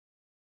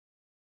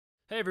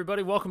Hey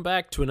everybody, welcome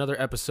back to another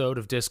episode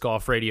of Disc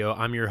Golf Radio.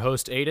 I'm your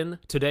host Aiden,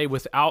 today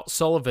without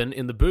Sullivan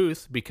in the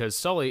booth because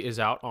Sully is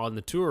out on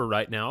the tour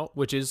right now,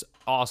 which is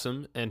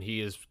awesome, and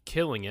he is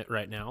killing it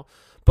right now.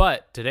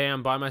 But today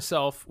I'm by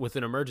myself with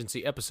an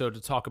emergency episode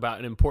to talk about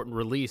an important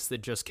release that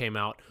just came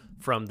out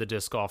from the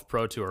Disc Golf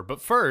Pro Tour.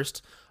 But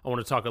first, I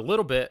want to talk a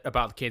little bit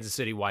about the Kansas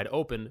City Wide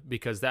Open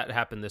because that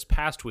happened this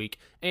past week,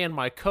 and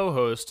my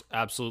co-host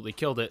absolutely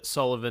killed it,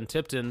 Sullivan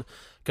Tipton,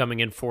 coming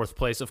in fourth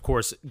place. Of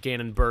course,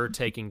 Gannon Buhr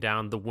taking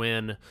down the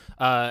win.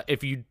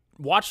 If you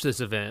watch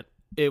this event,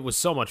 it was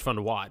so much fun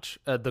to watch.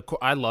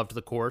 I loved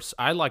the course.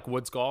 I like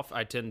woods golf.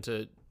 I tend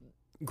to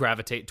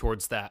gravitate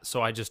towards that,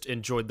 so I just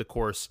enjoyed the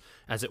course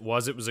as it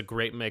was. It was a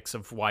great mix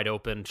of wide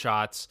open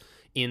shots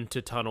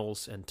into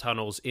tunnels and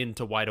tunnels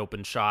into wide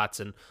open shots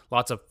and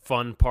lots of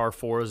fun par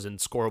fours and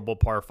scoreable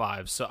par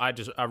fives. So I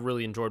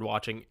really enjoyed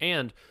watching,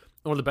 and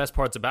one of the best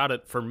parts about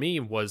it for me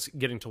was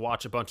getting to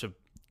watch a bunch of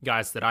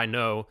guys that I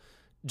know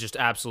just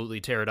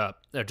absolutely tear it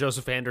up.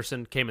 Joseph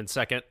Anderson came in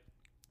second.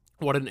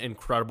 What an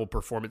incredible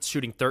performance,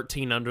 shooting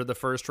 13 under the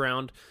first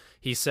round.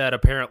 He said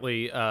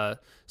apparently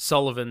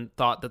Sullivan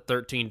thought that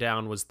 13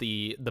 down was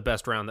the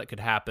best round that could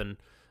happen,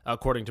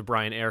 according to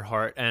Brian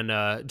Earhart,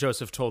 and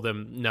Joseph told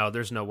him, no,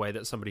 there's no way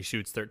that somebody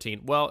shoots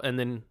 13. Well, and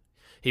then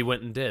he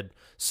went and did.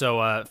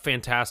 So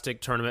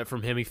fantastic tournament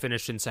from him. He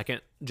finished in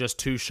second, just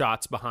 2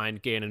 shots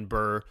behind Gannon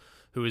Buhr,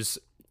 who is,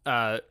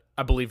 I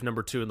believe,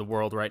 number 2 in the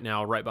world right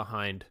now, right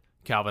behind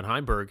Calvin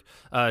Heimburg,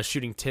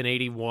 shooting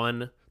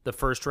 1081 the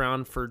first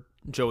round for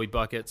Joey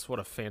Buckets. What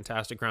a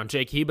fantastic round.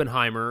 Jake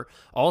Hebenheimer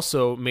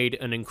also made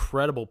an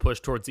incredible push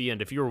towards the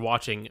end. If you were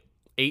watching,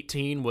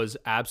 18 was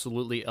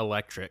absolutely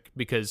electric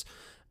because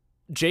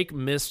Jake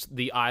missed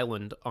the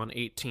island on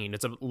 18.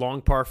 It's a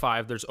long par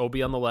 5. There's OB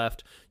on the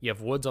left. You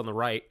have woods on the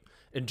right.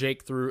 And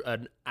Jake threw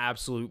an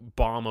absolute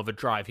bomb of a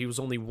drive. He was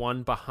only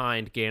 1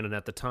 behind Gannon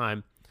at the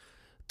time.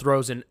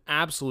 Throws an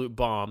absolute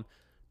bomb.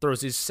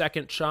 Throws his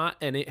second shot,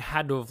 and it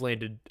had to have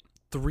landed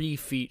 3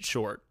 feet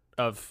short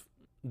of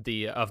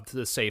the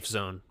safe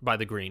zone by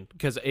the green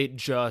because it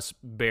just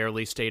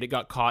barely stayed. It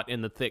got caught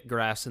in the thick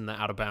grass in the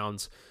out of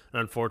bounds,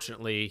 and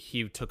unfortunately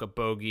he took a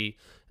bogey,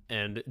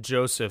 and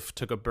Joseph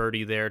took a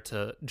birdie there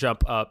to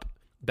jump up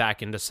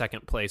back into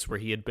second place where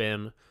he had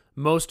been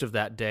most of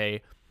that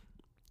day.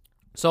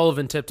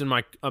 Sullivan Tipton,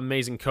 my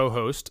amazing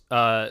co-host,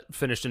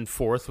 finished in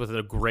fourth with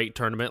a great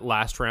tournament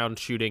last round,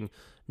 shooting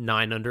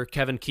 9 under.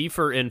 Kevin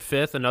Kiefer in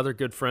fifth, another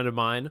good friend of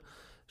mine,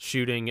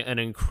 shooting an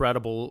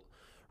incredible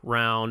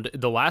round.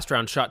 The last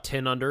round shot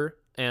 10 under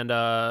and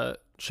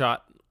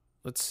shot,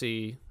 let's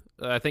see,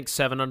 I think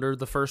 7 under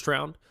the first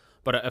round,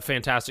 but a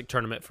fantastic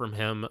tournament from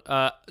him.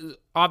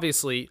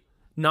 Obviously,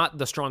 not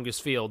the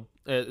strongest field,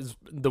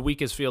 the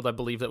weakest field I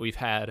believe that we've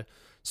had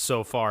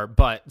so far,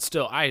 but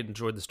still, I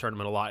enjoyed this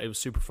tournament a lot. It was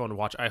super fun to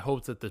watch. I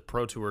hope that the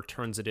Pro Tour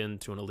turns it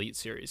into an elite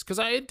series because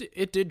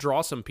it did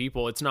draw some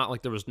people. It's not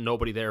like there was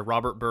nobody there.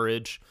 Robert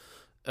Burridge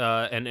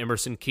and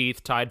Emerson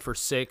Keith tied for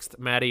 6th,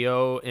 Matty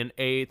O in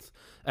 8th,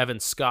 Evan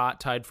Scott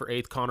tied for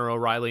 8th, Connor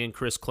O'Reilly and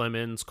Chris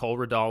Clemens, Cole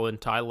Redolin,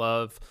 Ty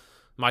Love,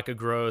 Micah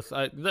Groth,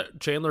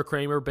 Chandler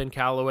Kramer, Ben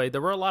Calloway.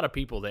 There were a lot of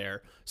people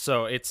there,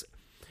 so it's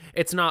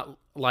not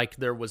like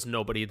there was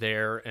nobody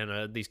there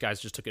and these guys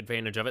just took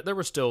advantage of it. There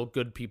were still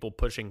good people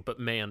pushing, but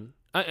man,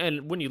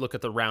 and when you look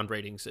at the round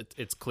ratings,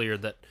 it's clear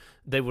that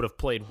they would have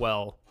played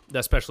well,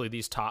 especially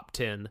these top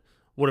 10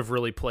 would have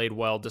really played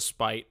well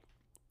despite,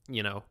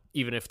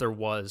 even if there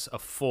was a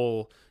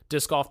full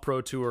Disc Golf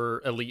Pro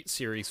Tour Elite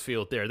Series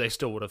field there, they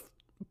still would have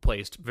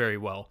placed very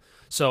well.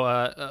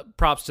 So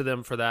props to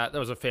them for that. That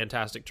was a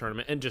fantastic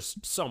tournament and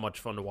just so much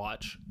fun to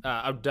watch.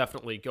 I would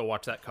definitely go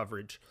watch that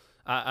coverage.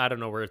 I don't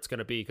know where it's going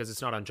to be because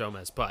it's not on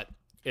Jomez, but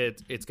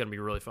it's going to be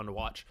really fun to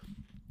watch.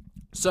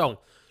 So,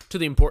 to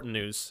the important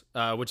news,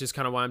 which is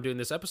kind of why I'm doing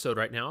this episode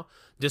right now.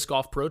 Disc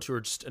Golf Pro Tour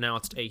just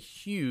announced a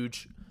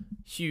huge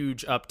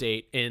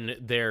update in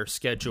their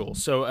schedule.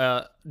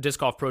 So,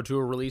 Disc Golf Pro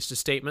Tour released a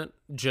statement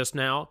just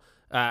now,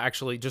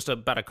 actually just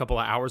about a couple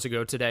of hours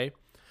ago today,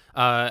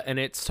 and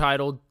it's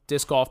titled,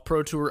 Disc Golf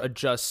Pro Tour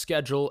adjusts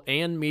schedule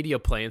and media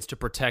plans to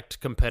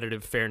protect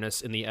competitive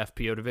fairness in the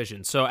FPO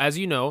division. So, as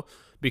you know,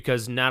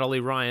 because Natalie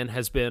Ryan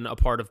has been a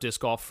part of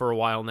disc golf for a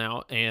while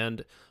now,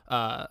 and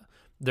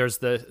there's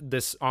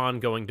this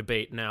ongoing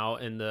debate now,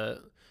 and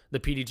the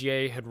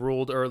PDGA had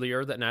ruled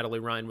earlier that Natalie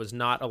Ryan was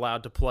not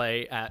allowed to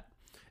play at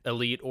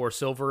elite or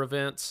silver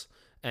events,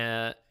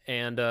 and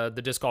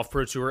the Disc Golf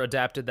Pro Tour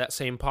adapted that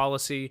same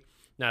policy.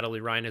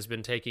 Natalie Ryan has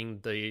been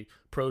taking the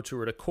Pro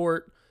Tour to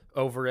court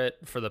over it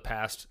for the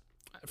past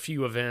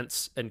few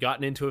events and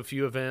gotten into a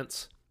few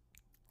events.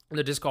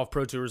 The Disc Golf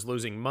Pro Tour is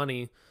losing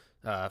money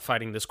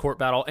fighting this court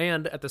battle,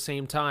 and at the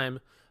same time,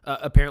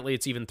 apparently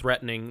it's even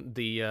threatening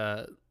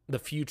the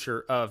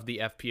future of the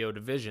FPO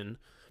division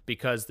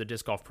because the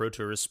Disc Golf Pro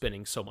Tour is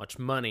spending so much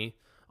money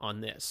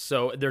on this.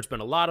 So there's been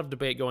a lot of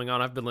debate going on.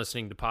 I've been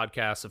listening to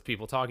podcasts of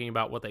people talking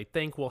about what they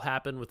think will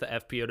happen with the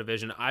FPO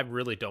division. I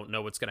really don't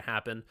know what's going to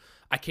happen.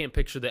 I can't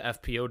picture the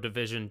FPO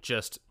division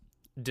just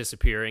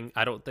disappearing.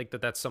 I don't think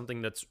that that's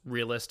something that's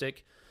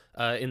realistic.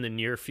 in the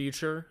near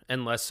future,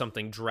 unless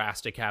something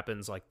drastic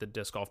happens, like the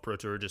Disc Golf Pro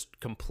Tour just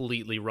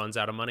completely runs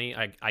out of money.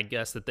 I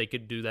guess that they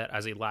could do that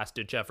as a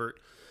last-ditch effort.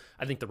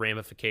 I think the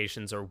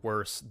ramifications are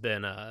worse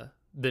than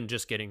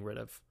just getting rid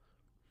of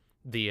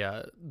the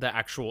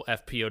actual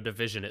FPO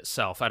division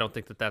itself. I don't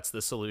think that that's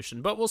the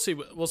solution, but we'll see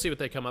what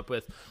they come up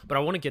with. But I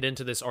want to get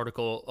into this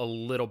article a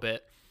little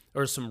bit.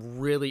 There's some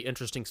really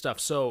interesting stuff.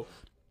 So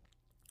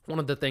one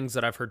of the things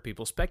that I've heard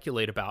people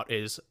speculate about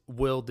is,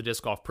 will the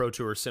Disc Golf Pro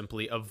Tour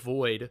simply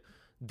avoid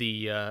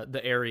the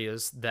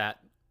areas that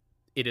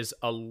it is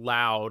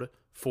allowed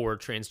for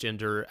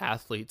transgender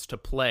athletes to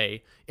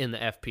play in the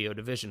FPO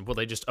division? Will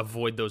they just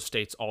avoid those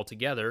states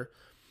altogether?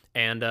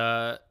 And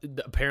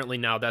apparently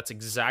now that's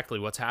exactly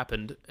what's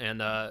happened.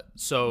 And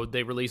so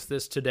they released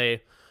this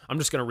today. I'm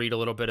just going to read a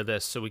little bit of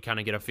this so we kind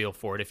of get a feel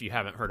for it if you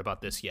haven't heard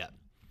about this yet.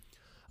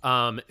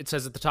 It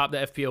says at the top, the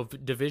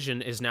FPO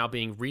division is now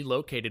being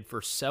relocated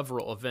for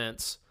several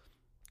events.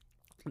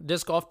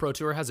 Disc Golf Pro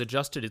Tour has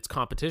adjusted its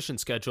competition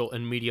schedule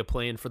and media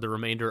plan for the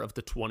remainder of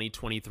the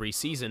 2023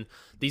 season.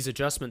 These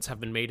adjustments have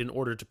been made in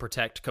order to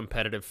protect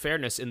competitive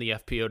fairness in the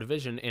FPO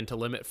division and to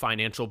limit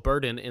financial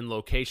burden in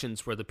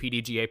locations where the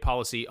PDGA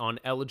policy on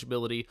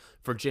eligibility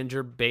for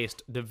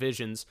gender-based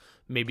divisions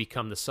may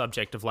become the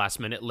subject of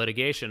last-minute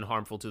litigation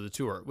harmful to the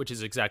tour, which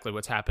is exactly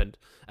what's happened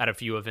at a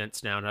few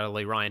events now. Not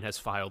only Ryan has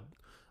filed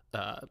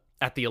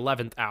at the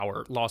 11th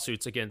hour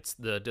lawsuits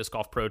against the Disc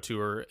Golf Pro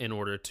Tour in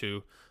order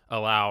to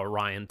allow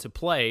Ryan to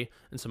play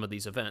in some of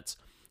these events.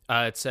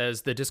 It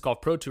says the Disc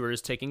Golf Pro Tour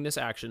is taking this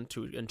action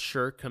to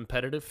ensure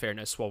competitive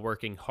fairness while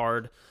working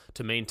hard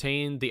to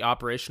maintain the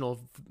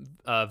operational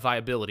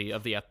viability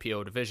of the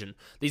FPO division.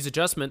 These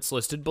adjustments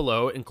listed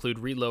below include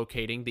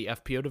relocating the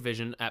FPO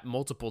division at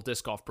multiple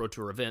Disc Golf Pro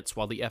Tour events.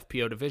 While the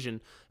FPO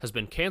division has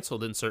been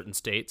canceled in certain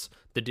states,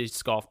 the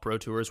Disc Golf Pro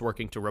Tour is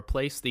working to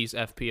replace these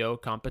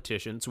FPO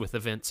competitions with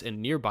events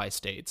in nearby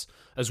states,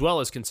 as well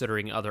as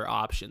considering other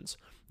options.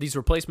 These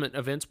replacement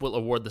events will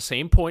award the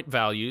same point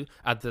value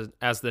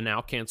as the now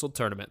canceled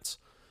tournaments.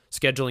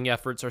 Scheduling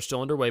efforts are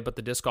still underway, but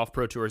the Disc Golf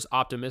Pro Tour is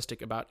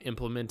optimistic about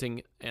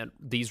implementing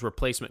these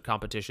replacement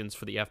competitions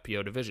for the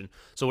FPO division.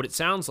 So what it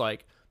sounds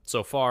like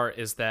so far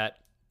is that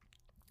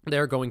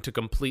they're going to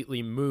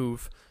completely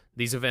move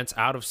these events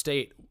out of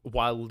state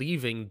while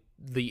leaving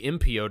the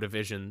MPO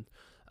division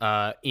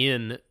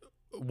in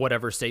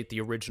whatever state the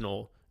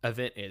original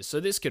event is.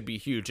 So this could be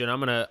huge, and I'm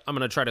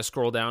gonna try to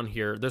scroll down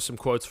here. There's some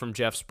quotes from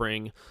Jeff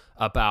Spring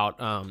about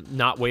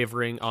not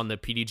wavering on the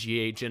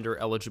PDGA gender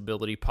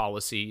eligibility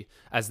policy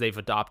as they've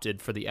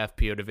adopted for the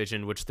FPO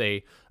division, which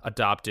they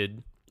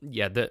adopted.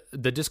 Yeah,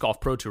 the Disc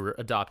Golf Pro Tour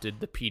adopted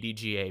the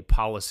PDGA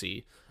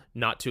policy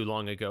not too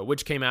long ago,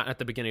 which came out at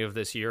the beginning of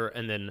this year,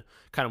 and then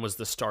kind of was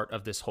the start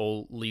of this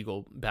whole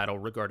legal battle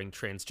regarding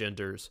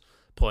transgenders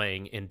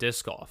playing in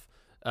disc golf.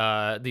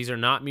 These are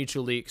not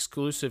mutually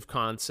exclusive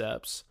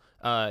concepts.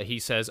 He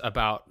says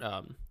about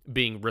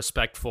being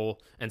respectful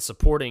and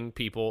supporting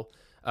people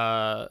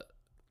and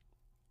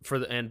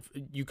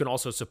you can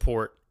also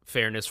support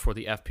fairness for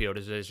the FPO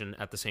division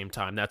at the same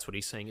time. That's what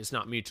he's saying is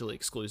not mutually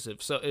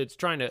exclusive. So it's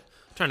trying to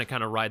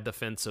kind of ride the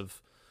fence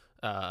of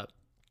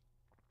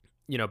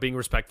being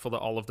respectful to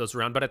all of those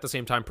around, but at the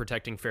same time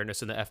protecting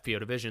fairness in the FPO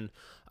division.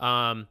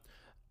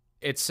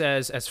 It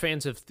says, as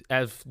fans of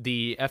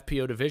the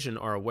FPO division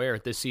are aware,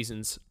 this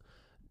season's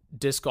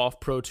Disc Golf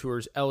Pro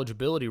Tour's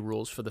eligibility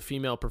rules for the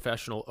female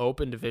professional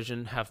open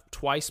division have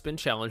twice been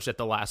challenged at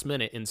the last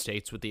minute in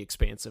states with the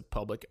expansive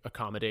public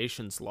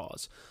accommodations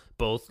laws.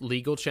 Both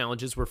legal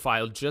challenges were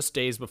filed just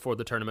days before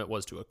the tournament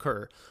was to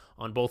occur.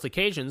 On both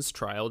occasions,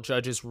 trial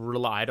judges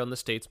relied on the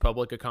state's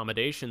public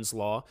accommodations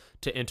law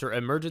to enter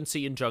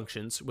emergency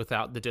injunctions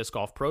without the Disc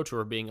Golf Pro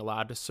Tour being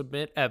allowed to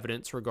submit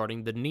evidence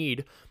regarding the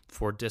need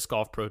for Disc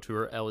Golf Pro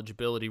Tour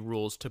eligibility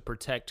rules to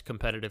protect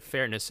competitive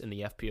fairness in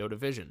the FPO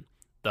division.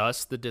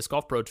 Thus, the Disc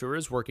Golf Pro Tour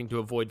is working to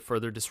avoid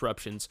further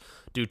disruptions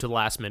due to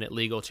last-minute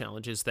legal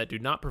challenges that do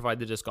not provide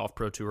the Disc Golf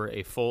Pro Tour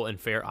a full and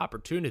fair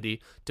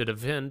opportunity to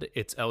defend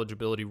its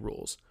eligibility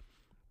rules.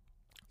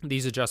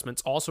 These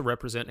adjustments also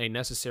represent a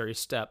necessary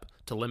step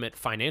to limit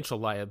financial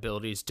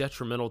liabilities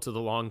detrimental to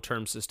the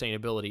long-term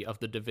sustainability of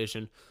the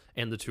division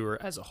and the tour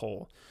as a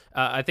whole.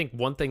 I think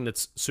one thing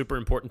that's super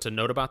important to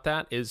note about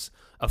that is,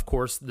 of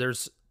course,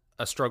 there's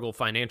a struggle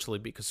financially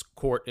because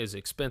court is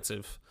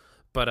expensive,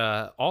 but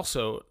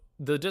also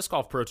the Disc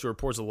Golf Pro Tour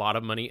pours a lot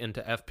of money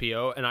into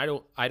FPO, and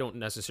I don't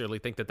necessarily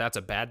think that that's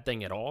a bad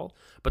thing at all,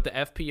 but the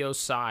FPO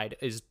side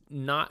is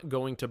not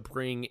going to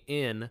bring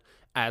in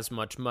as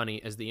much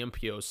money as the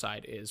MPO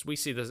side is. We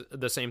see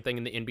the same thing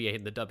in the NBA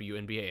and the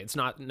WNBA. It's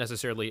not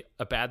necessarily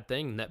a bad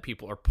thing that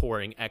people are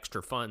pouring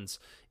extra funds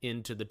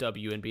into the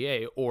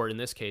WNBA, or in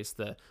this case,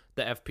 the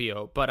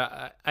FPO, but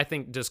I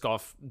think disc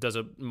golf does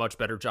a much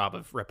better job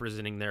of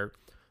representing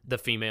the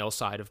female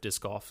side of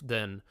disc golf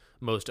than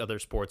most other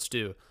sports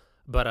do.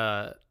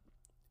 But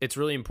it's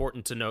really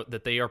important to note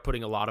that they are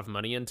putting a lot of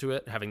money into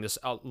it, having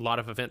a lot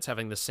of events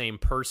having the same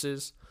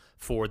purses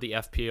for the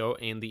FPO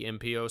and the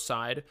MPO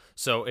side.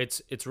 So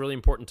it's really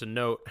important to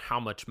note how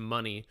much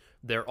money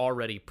they're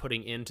already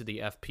putting into the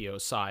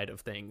FPO side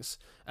of things.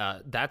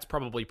 That's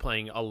probably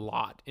playing a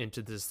lot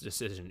into this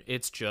decision.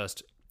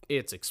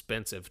 It's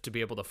expensive to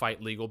be able to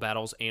fight legal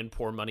battles and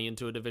pour money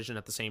into a division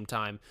at the same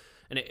time.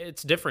 And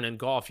it's different in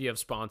golf. You have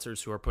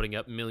sponsors who are putting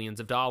up millions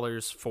of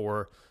dollars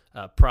for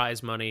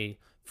prize money,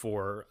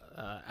 for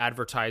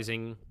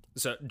advertising,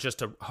 so just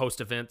to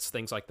host events,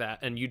 things like that.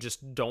 And you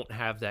just don't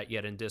have that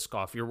yet in disc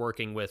golf. You're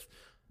working with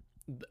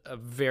a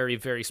very,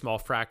 very small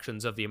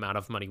fractions of the amount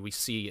of money we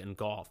see in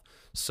golf.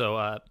 So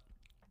I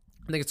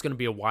think it's going to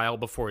be a while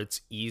before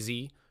it's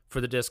easy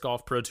for the Disc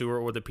Golf Pro Tour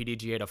or the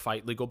PDGA to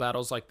fight legal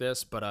battles like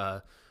this,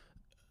 but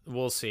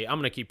we'll see. I'm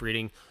going to keep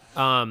reading.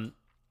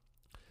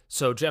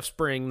 So Jeff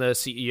Spring, the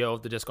CEO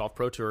of the Disc Golf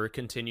Pro Tour,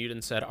 continued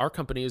and said, "Our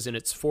company is in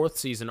its fourth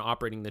season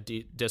operating the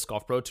Disc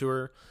Golf Pro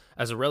Tour.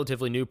 As a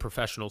relatively new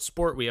professional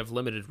sport, we have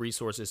limited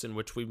resources in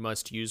which we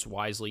must use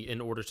wisely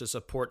in order to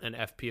support an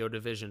FPO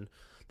division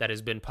that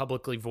has been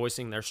publicly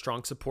voicing their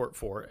strong support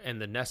for and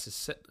the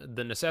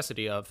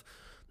necessity of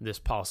this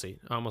policy."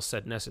 I almost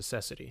said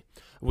necessity.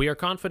 "We are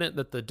confident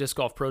that the Disc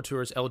Golf Pro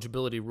Tour's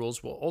eligibility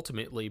rules will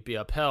ultimately be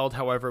upheld.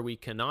 However, we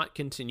cannot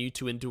continue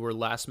to endure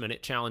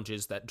last-minute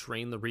challenges that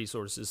drain the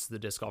resources the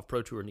Disc Golf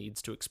Pro Tour needs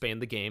to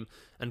expand the game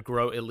and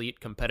grow elite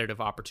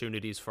competitive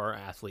opportunities for our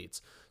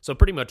athletes." So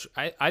pretty much,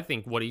 I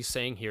think what he's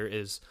saying here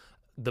is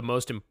the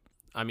most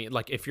I mean,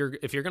 like, if you're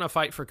going to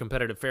fight for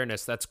competitive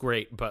fairness, that's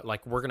great, but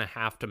like, we're going to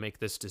have to make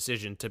this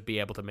decision to be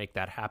able to make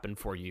that happen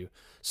for you.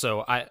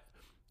 So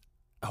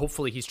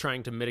hopefully he's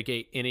trying to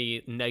mitigate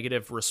any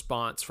negative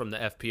response from the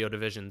FPO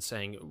division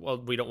saying,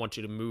 well, we don't want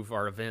you to move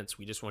our events.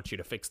 We just want you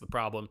to fix the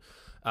problem.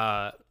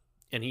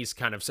 And he's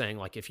kind of saying,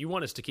 like, if you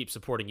want us to keep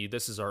supporting you,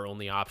 this is our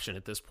only option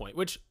at this point,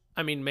 which,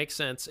 I mean, makes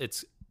sense.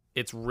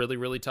 It's really,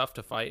 really tough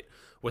to fight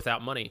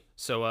without money.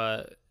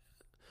 So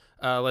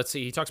let's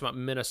see. He talks about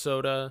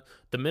Minnesota.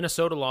 The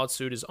Minnesota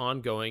lawsuit is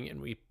ongoing,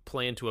 and we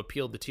plan to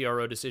appeal the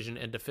TRO decision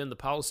and defend the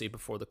policy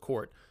before the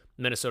court.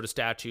 Minnesota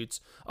statutes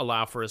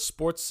allow for a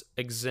sports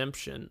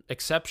exception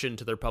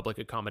to their public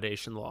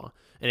accommodation law.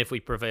 And if we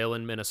prevail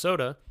in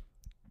Minnesota,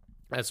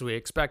 as we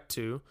expect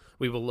to,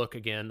 we will look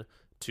again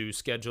to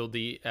schedule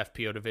the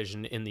FPO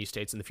division in these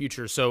states in the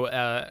future. So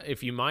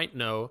if you might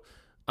know,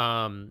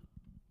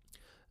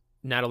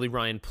 Natalie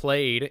Ryan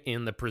played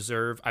in the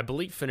Preserve, I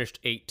believe finished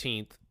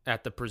 18th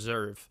at the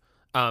Preserve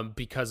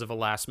because of a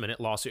last-minute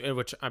lawsuit,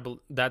 which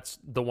that's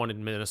the one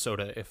in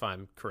Minnesota, if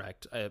I'm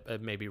correct. I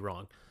may be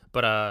wrong.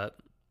 But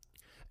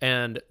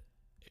and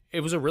it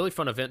was a really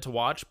fun event to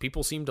watch.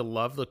 People seemed to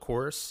love the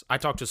course. I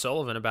talked to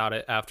Sullivan about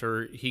it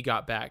after he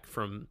got back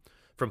from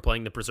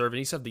playing the Preserve, and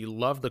he said they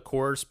love the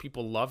course.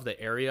 People love the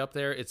area up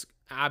there. It's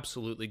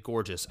absolutely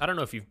gorgeous. I don't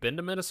know if you've been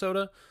to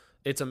Minnesota.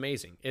 It's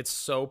amazing. It's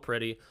so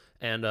pretty,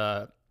 and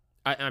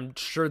I'm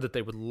sure that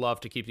they would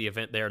love to keep the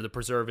event there. The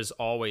Preserve is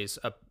always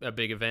a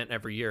big event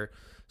every year,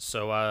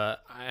 so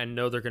I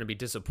know they're going to be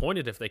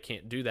disappointed if they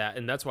can't do that,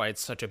 and that's why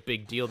it's such a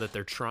big deal that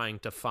they're trying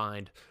to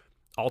find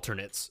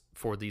alternates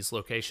for these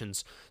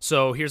locations.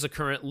 So here's a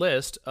current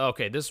list.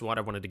 Okay, this is what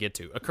I wanted to get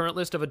to. A current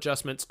list of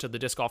adjustments to the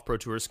Disc Golf Pro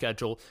Tour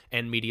schedule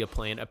and media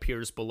plan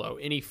appears below.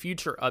 Any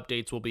future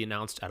updates will be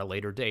announced at a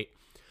later date.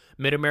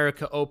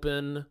 Mid-America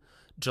Open,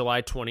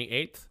 July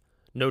 28th.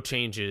 No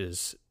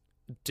changes.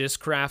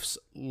 Discraft's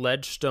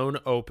Ledgestone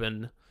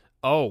Open.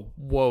 Oh,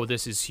 whoa,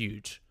 this is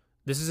huge.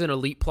 This is an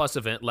Elite Plus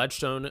event.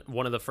 Ledgestone,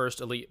 one of the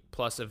first Elite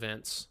Plus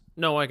events.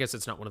 No, I guess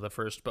it's not one of the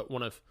first, but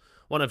one of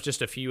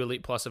just a few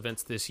Elite Plus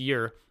events this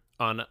year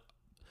on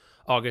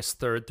August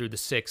 3rd through the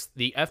 6th.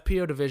 The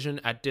FPO division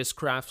at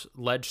Discraft's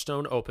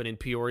Ledgestone Open in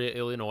Peoria,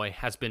 Illinois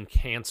has been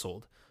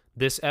canceled.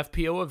 This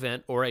FPO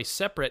event, or a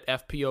separate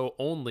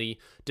FPO-only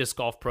Disc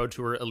Golf Pro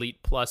Tour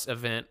Elite Plus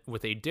event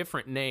with a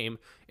different name,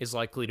 is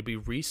likely to be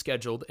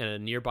rescheduled in a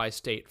nearby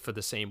state for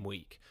the same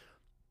week.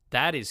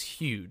 That is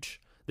huge.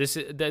 This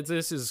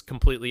is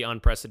completely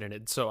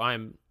unprecedented, so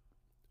I'm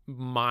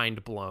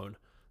mind blown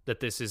that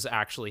this is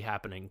actually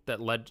happening, that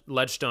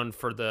Ledgestone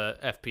for the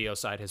FPO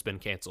side has been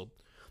canceled.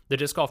 The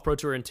Disc Golf Pro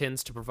Tour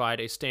intends to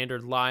provide a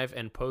standard live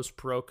and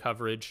post-pro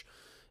coverage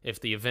if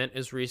the event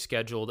is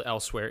rescheduled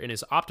elsewhere and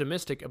is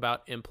optimistic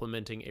about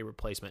implementing a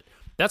replacement.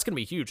 That's going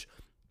to be huge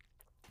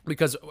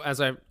because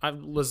as I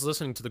was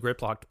listening to the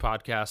Grip Locked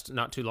podcast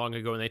not too long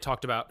ago, and they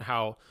talked about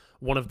how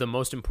one of the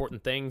most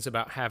important things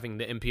about having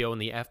the MPO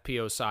and the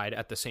FPO side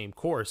at the same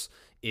course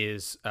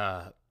is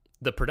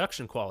the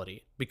production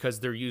quality,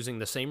 because they're using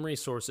the same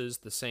resources,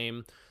 the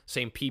same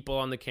people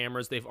on the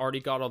cameras. They've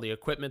already got all the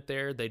equipment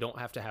there. They don't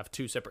have to have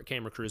two separate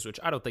camera crews, which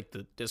I don't think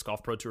the Disc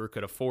Golf Pro Tour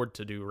could afford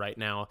to do right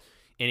now.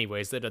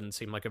 Anyways, that doesn't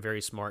seem like a very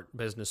smart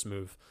business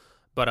move.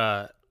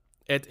 But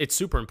it's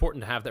super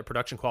important to have that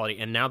production quality,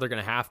 and now they're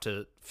going to have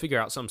to figure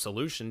out some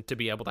solution to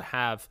be able to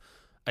have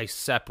a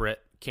separate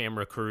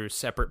camera crew,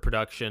 separate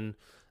production,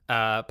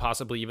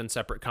 possibly even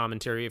separate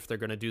commentary if they're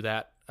going to do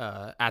that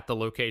at the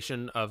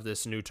location of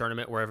this new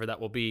tournament, wherever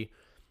that will be.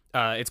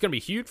 It's going to be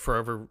huge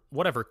for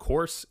whatever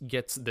course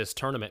gets this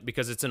tournament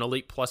because it's an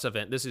Elite Plus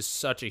event. This is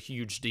such a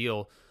huge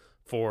deal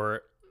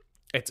for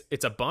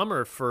it's a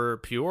bummer for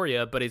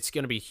Peoria, but it's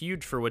going to be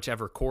huge for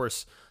whichever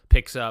course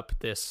picks up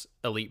this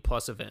Elite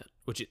Plus event,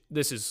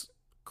 this is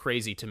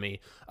crazy to me.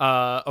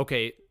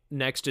 Okay,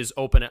 next is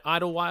Open at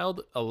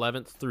Idlewild,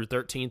 11th through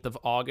 13th of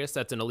August.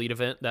 That's an elite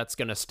event. That's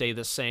going to stay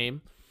the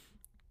same.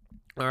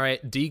 All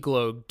right,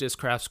 D-Globe,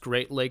 Discraft's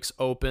Great Lakes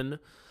Open,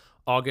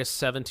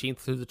 August 17th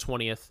through the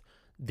 20th.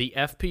 The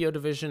FPO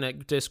division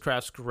at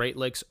Discraft's Great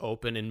Lakes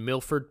Open in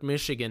Milford,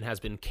 Michigan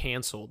has been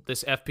canceled.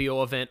 This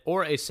FPO event,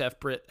 or a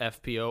separate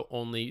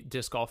FPO-only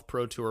Disc Golf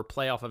Pro Tour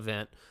playoff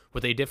event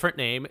with a different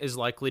name, is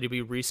likely to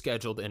be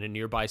rescheduled in a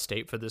nearby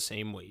state for the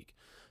same week.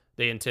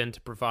 They intend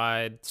to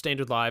provide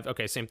standard live,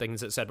 okay, same thing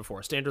as it said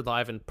before, standard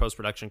live and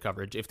post-production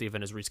coverage if the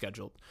event is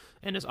rescheduled,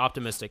 and is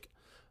optimistic.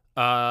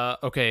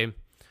 Okay.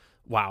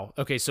 Wow.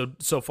 Okay,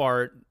 so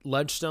far,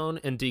 Ledgestone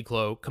and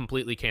Declo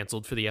completely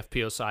canceled for the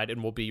FPO side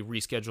and will be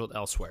rescheduled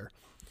elsewhere.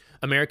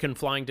 American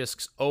Flying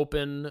Discs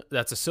Open,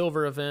 that's a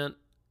silver event.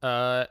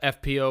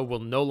 FPO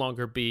will no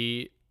longer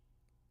be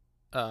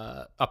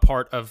a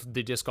part of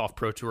the Disc Golf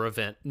Pro Tour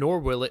event, nor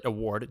will it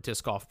award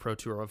Disc Golf Pro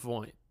Tour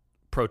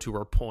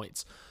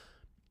points.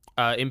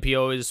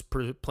 MPO is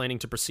planning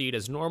to proceed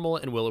as normal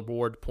and will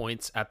award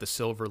points at the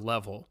silver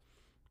level.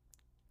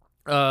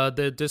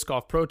 The Disc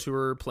Golf Pro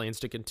Tour plans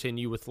to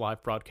continue with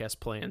live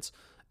broadcast plans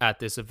at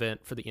this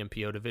event for the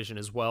MPO division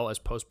as well as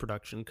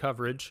post-production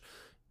coverage.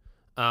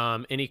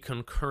 Any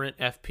concurrent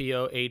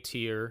FPO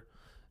A-tier,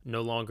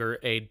 no longer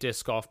a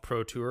Disc Golf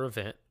Pro Tour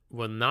event,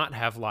 will not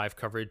have live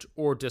coverage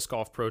or Disc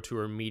Golf Pro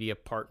Tour media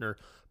partner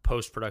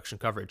post-production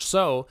coverage.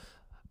 So,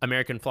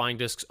 American Flying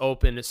Discs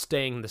Open is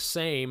staying the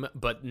same,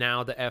 but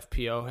now the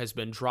FPO has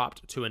been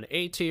dropped to an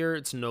A tier.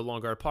 It's no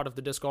longer a part of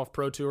the Disc Golf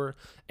Pro Tour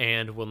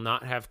and will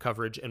not have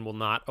coverage and will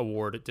not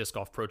award Disc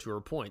Golf Pro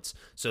Tour points.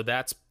 So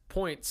that's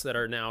points that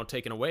are now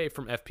taken away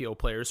from FPO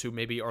players who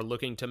maybe are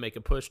looking to make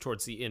a push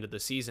towards the end of the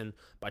season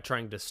by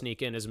trying to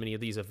sneak in as many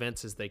of these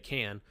events as they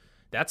can.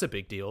 That's a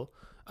big deal.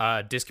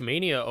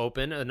 Discmania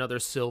Open, another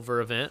silver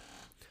event,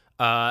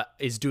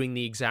 is doing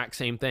the exact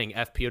same thing.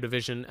 FPO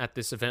division at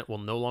this event will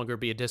no longer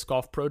be a Disc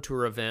Golf Pro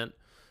Tour event.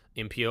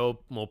 MPO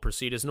will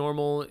proceed as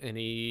normal.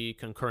 Any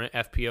concurrent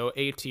FPO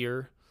A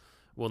tier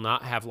will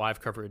not have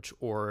live coverage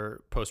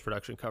or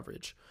post-production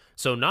coverage.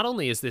 So not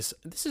only is this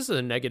is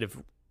a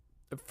negative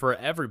for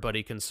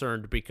everybody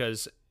concerned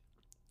because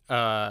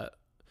the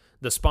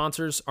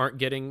sponsors aren't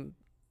getting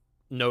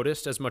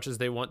noticed as much as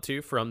they want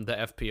to from the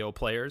FPO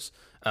players.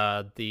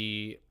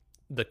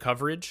 The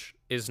coverage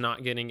is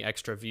not getting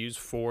extra views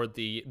for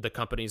the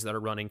companies that are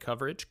running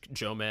coverage.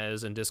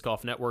 Jomez and Disc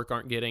Golf Network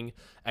aren't getting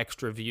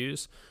extra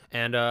views.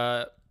 And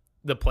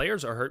the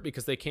players are hurt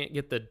because they can't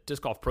get the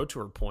Disc Golf Pro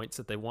Tour points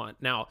that they want.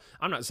 Now,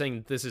 I'm not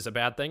saying this is a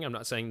bad thing. I'm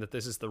not saying that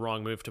this is the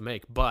wrong move to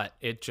make, but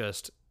it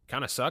just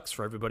kind of sucks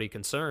for everybody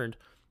concerned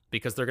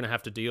because they're going to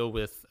have to deal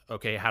with,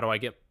 okay, how do I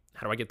get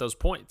those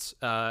points?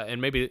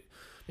 And maybe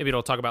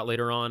it'll talk about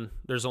later on.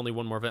 There's only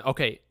one more event.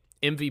 Okay,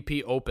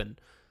 MVP Open.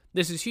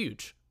 This is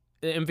huge.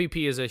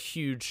 MVP is a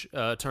huge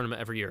tournament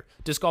every year.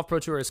 Disc Golf Pro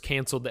Tour has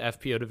canceled the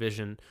FPO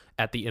division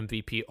at the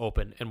MVP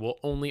Open and will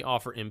only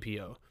offer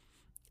MPO.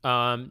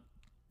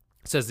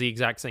 Says the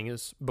exact thing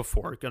as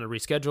before. Going to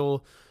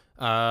reschedule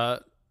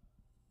an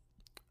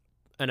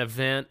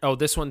event. Oh,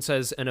 this one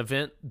says an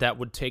event that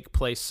would take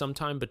place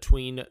sometime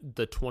between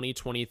the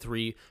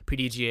 2023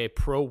 PDGA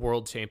Pro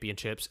World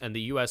Championships and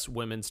the U.S.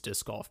 Women's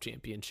Disc Golf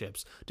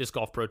Championships. Disc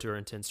Golf Pro Tour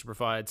intends to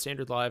provide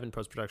standard live and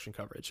post-production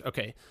coverage.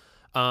 Okay.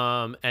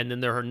 And then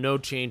there are no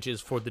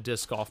changes for the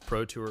Disc Golf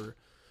Pro Tour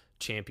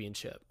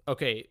Championship.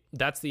 Okay,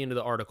 that's the end of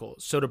the article.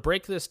 So to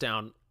break this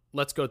down,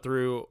 let's go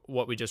through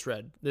what we just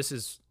read. This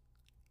is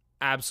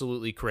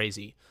absolutely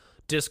crazy.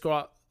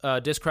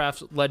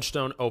 Discraft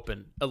Ledgestone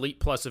Open, Elite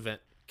Plus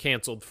event,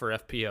 canceled for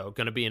FPO.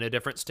 Going to be in a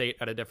different state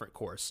at a different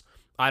course.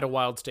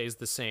 Idlewild stays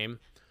the same.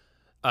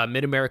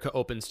 Mid-America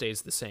Open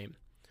stays the same.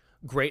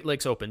 Great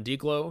Lakes Open,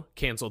 Deglow,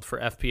 canceled for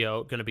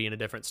FPO. Going to be in a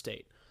different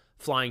state.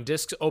 Flying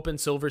Discs Open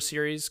Silver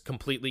Series,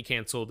 completely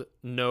canceled.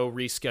 No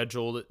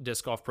rescheduled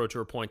Disc Golf Pro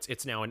Tour points.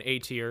 It's now an A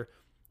tier.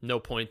 No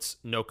points,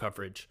 no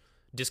coverage.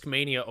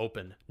 Discmania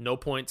Open, no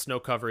points, no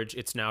coverage.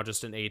 It's now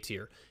just an A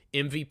tier.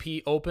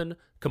 MVP Open,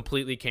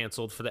 completely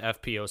canceled for the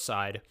FPO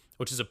side,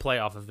 which is a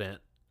playoff event.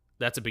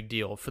 That's a big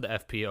deal for the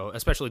FPO,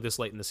 especially this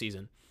late in the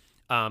season.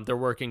 They're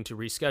working to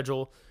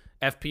reschedule.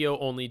 FPO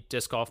only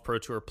Disc Golf Pro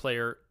Tour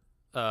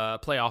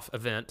playoff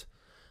event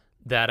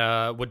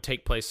that would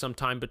take place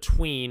sometime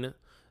between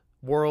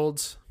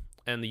Worlds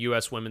and the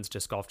U.S. Women's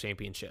Disc Golf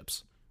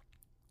Championships.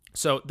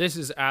 So this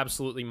is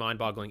absolutely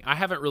mind-boggling. I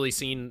haven't really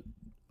seen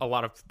a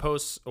lot of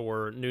posts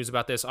or news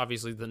about this.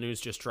 Obviously, the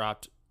news just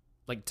dropped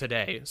like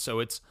today, so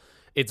it's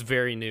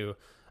very new.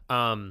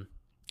 I'm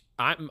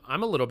a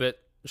little bit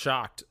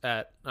shocked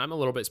I'm a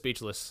little bit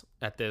speechless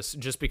at this,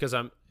 just because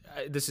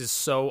this is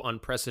so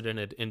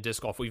unprecedented in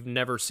disc golf. We've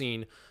never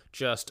seen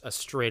just a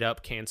straight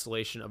up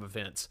cancellation of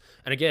events.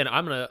 And again,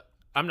 I'm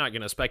not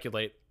gonna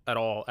speculate at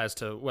all as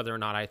to whether or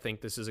not I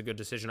think this is a good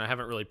decision. I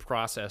haven't really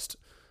processed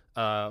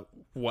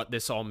what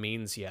this all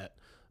means yet,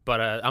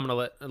 but I'm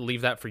going to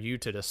leave that for you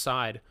to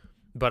decide.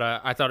 But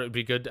I thought it would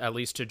be good at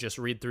least to just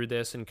read through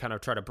this and kind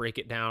of try to break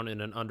it down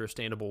in an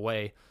understandable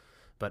way.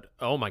 But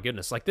oh my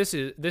goodness, like this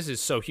is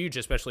so huge,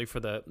 especially for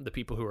the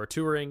people who are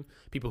touring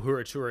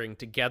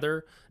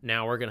together.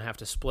 Now we're gonna have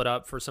to split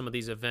up for some of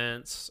these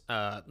events.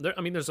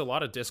 There's a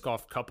lot of disc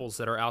golf couples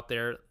that are out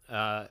there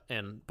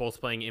and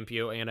both playing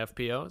MPO and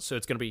FPO, so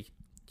it's gonna be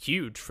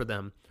huge for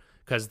them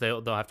because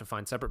they'll have to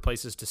find separate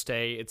places to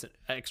stay. It's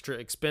extra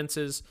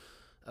expenses.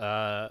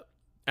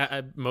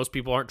 Most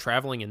people aren't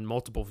traveling in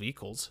multiple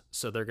vehicles,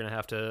 so they're gonna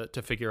have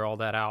to figure all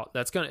that out.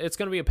 It's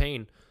gonna be a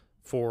pain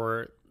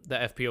for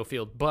the FPO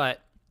field,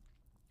 but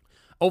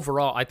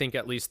overall, I think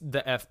at least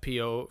the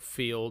FPO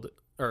field,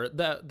 or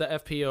the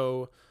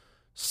FPO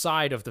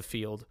side of the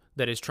field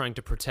that is trying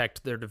to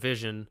protect their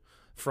division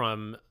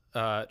from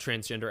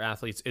transgender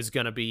athletes is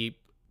going to be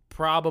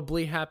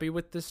probably happy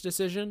with this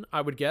decision,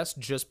 I would guess,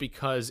 just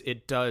because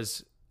it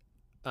does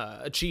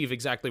achieve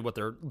exactly what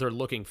they're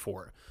looking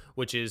for,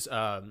 which is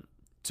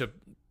to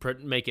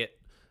make it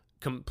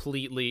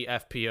completely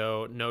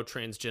FPO, no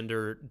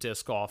transgender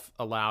disc golf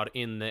allowed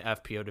in the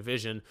FPO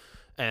division.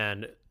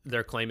 And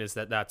their claim is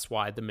that that's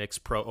why the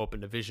mixed pro open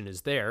division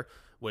is there,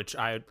 which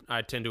I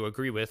tend to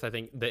agree with. I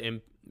think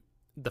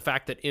the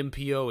fact that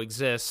MPO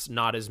exists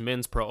not as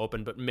men's pro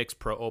open but mixed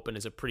pro open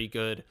is a pretty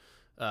good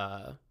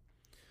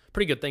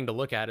thing to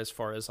look at as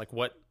far as like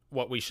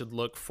what we should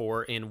look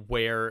for in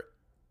where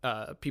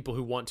people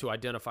who want to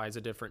identify as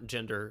a different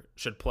gender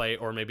should play,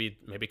 or maybe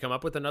come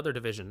up with another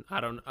division. I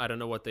don't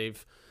know what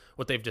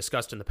they've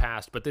discussed in the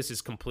past, but this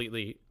is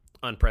completely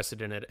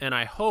unprecedented. And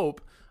I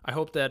hope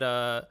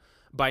that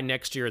by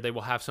next year they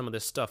will have some of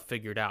this stuff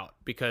figured out,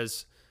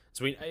 because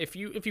if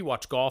you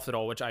watch golf at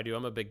all, which I do,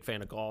 I'm a big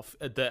fan of golf.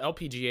 The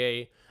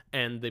LPGA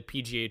and the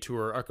PGA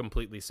Tour are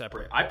completely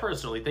separate. I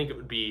personally think it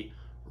would be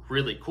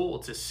really cool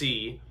to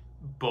see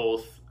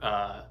both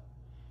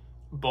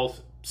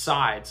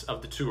sides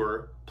of the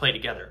tour play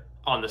together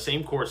on the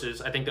same courses.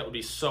 I think that would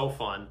be so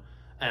fun.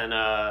 And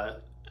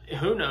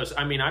who knows?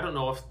 I mean, I don't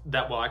know if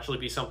that will actually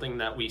be something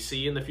that we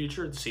see in the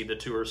future, to see the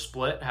tour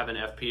split, have an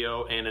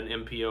FPO and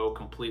an MPO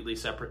completely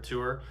separate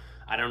tour.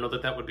 I don't know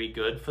that would be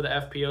good for the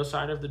FPO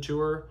side of the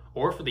tour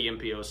or for the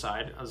MPO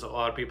side, as a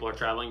lot of people are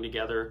traveling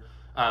together.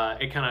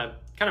 It kind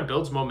of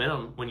builds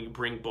momentum when you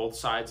bring both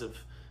sides of,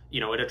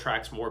 it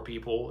attracts more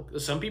people.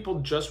 Some people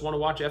just want to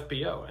watch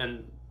FPO,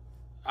 and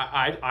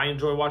I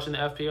enjoy watching the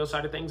FPO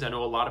side of things. I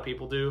know a lot of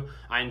people do.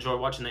 I enjoy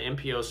watching the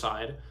MPO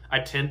side. I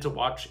tend to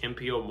watch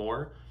MPO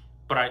more,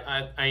 but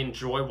I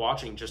enjoy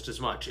watching just as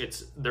much.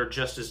 They're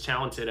just as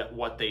talented at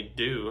what they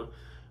do,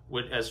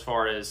 as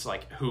far as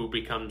like who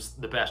becomes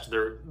the best.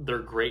 They're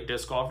great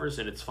disc golfers,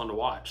 and it's fun to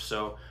watch.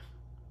 So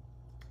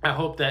I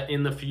hope that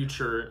in the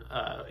future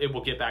it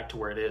will get back to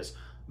where it is.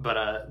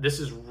 But this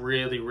is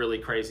really, really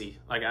crazy.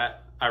 Like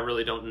I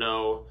really don't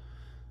know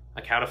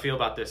like how to feel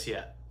about this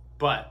yet.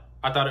 But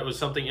I thought it was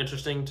something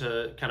interesting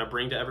to kind of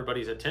bring to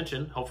everybody's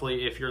attention.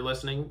 Hopefully, if you're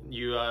listening,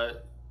 you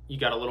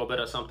got a little bit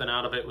of something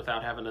out of it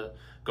without having to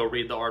go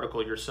read the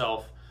article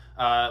yourself.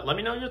 Let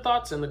me know your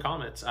thoughts in the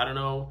comments. I don't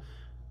know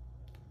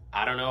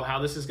how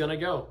this is going to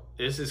go.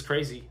 This is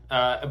crazy.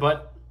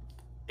 But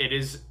it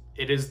is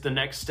the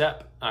next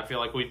step. I feel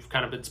like we've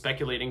kind of been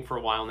speculating for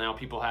a while now.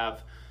 People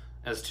have,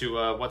 as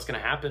to what's going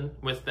to happen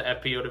with the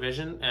FPO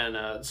division,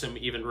 and some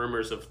even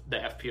rumors of the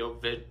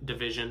FPO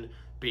division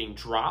being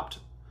dropped.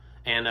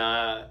 And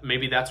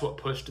maybe that's what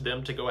pushed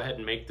them to go ahead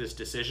and make this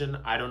decision.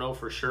 I don't know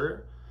for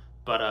sure,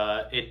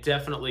 but it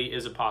definitely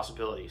is a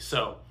possibility.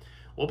 So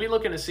we'll be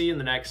looking to see in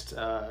the next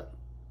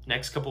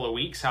couple of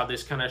weeks how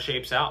this kind of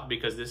shapes out,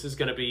 because this is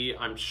going to be,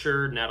 I'm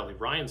sure Natalie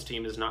Ryan's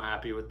team is not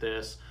happy with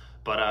this,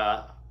 but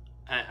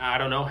I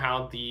don't know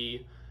how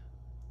the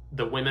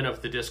women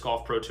of the Disc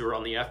Golf Pro Tour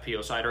on the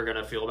FPO side are going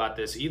to feel about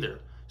this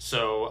either.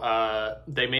 So they may